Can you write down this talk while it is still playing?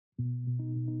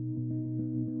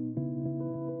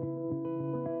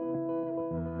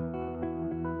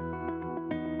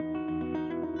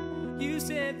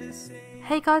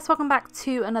Hey guys, welcome back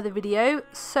to another video.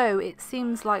 So it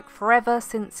seems like forever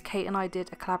since Kate and I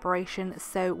did a collaboration,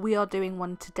 so we are doing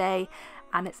one today,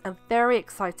 and it's a very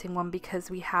exciting one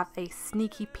because we have a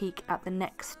sneaky peek at the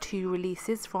next two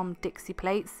releases from Dixie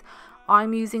Plates.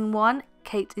 I'm using one,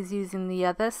 Kate is using the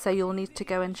other, so you'll need to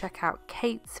go and check out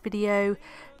Kate's video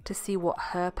to see what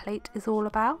her plate is all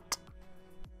about.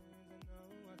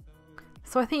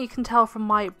 So I think you can tell from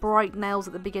my bright nails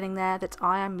at the beginning there that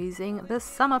I am using the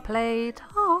summer plate.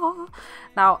 Ah.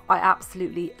 Now I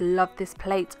absolutely love this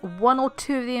plate. One or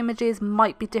two of the images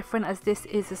might be different as this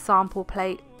is a sample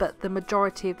plate, but the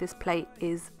majority of this plate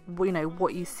is, you know,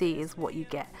 what you see is what you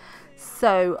get.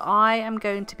 So I am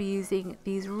going to be using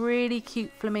these really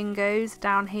cute flamingos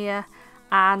down here,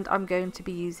 and I'm going to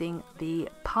be using the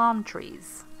palm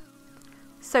trees.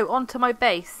 So onto my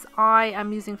base, I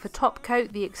am using for top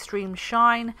coat the Extreme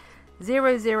Shine,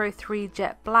 003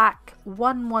 Jet Black,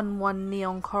 111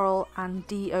 Neon Coral and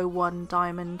D01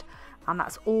 Diamond, and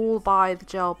that's all by the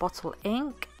Gel Bottle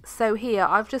Ink. So here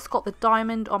I've just got the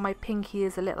diamond on my pinky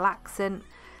as a little accent,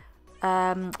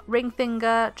 ring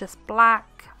finger just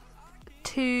black,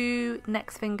 two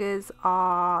next fingers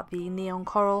are the Neon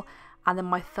Coral, and then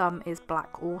my thumb is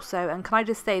black also. And can I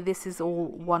just say, this is all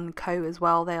one coat as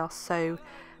well, they are so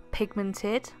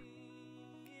pigmented.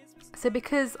 So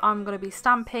because I'm going to be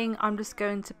stamping, I'm just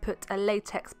going to put a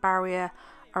latex barrier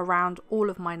around all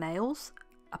of my nails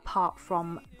apart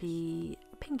from the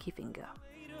pinky finger.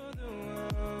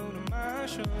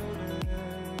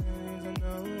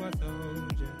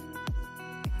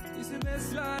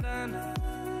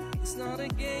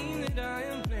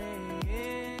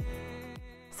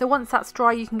 So once that's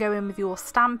dry, you can go in with your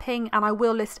stamping, and I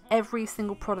will list every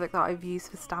single product that I've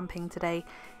used for stamping today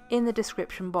in the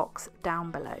description box down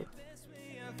below.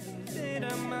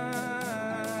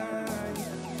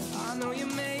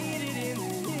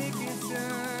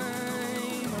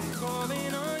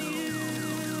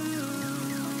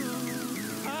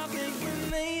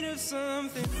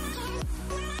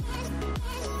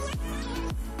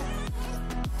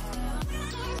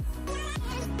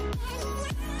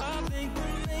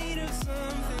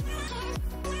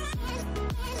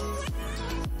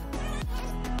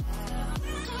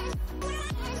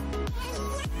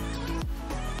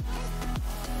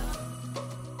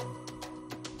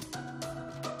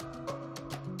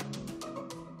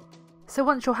 So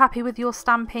once you're happy with your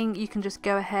stamping, you can just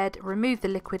go ahead, remove the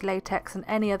liquid latex and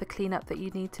any other cleanup that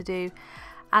you need to do.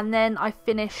 And then I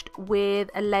finished with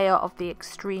a layer of the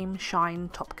Extreme Shine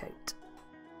top coat.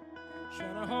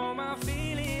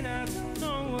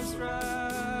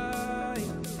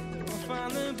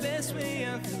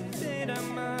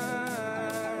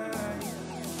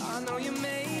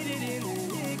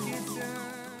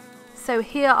 So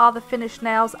here are the finished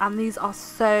nails, and these are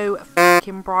so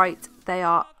freaking bright. They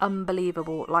are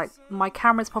unbelievable. Like, my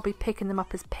camera's probably picking them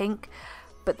up as pink,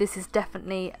 but this is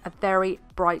definitely a very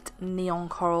bright neon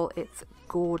coral. It's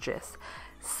gorgeous.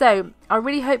 So I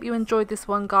really hope you enjoyed this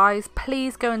one, guys.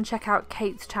 Please go and check out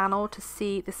Kate's channel to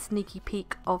see the sneaky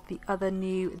peek of the other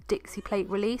new Dixie plate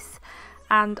release,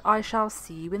 and I shall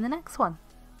see you in the next one.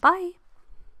 Bye.